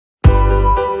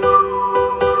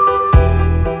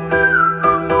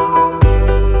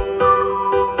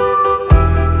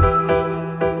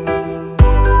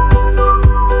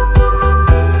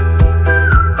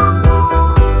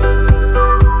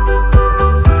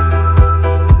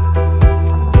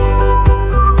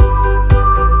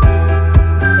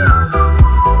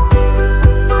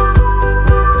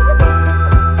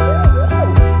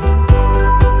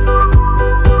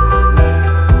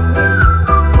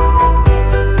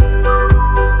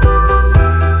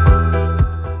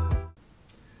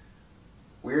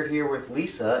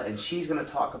Angela, and she's going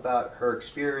to talk about her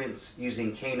experience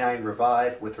using Canine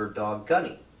Revive with her dog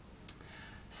Gunny.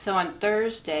 So on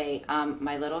Thursday,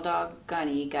 my little dog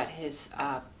Gunny got his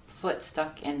foot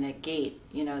stuck in the gate,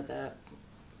 you know, the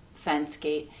fence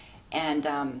gate, and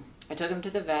I took him to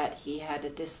the vet. He had a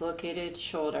dislocated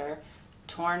shoulder,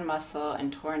 torn muscle,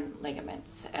 and torn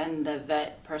ligaments, and the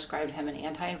vet prescribed him an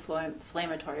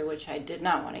anti-inflammatory, which I did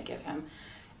not want to give him,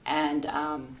 and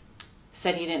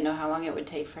said he didn't know how long it would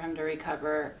take for him to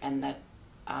recover, and that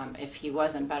if he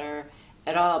wasn't better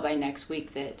at all by next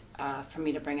week, that for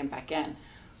me to bring him back in.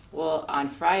 Well, on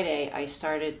Friday, I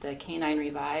started the Canine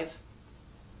Revive,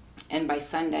 and by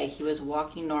Sunday, he was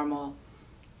walking normal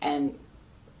and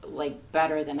like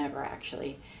better than ever,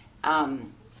 actually.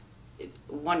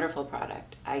 Wonderful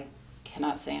product. I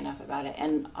cannot say enough about it.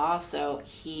 And also,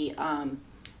 he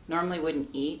normally wouldn't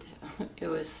eat. It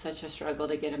was such a struggle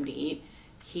to get him to eat.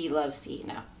 He loves to eat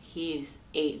now. He's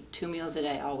ate 2 meals a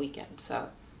day all weekend, so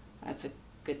that's a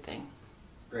good thing.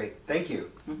 Great. Thank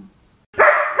you. Mm-hmm.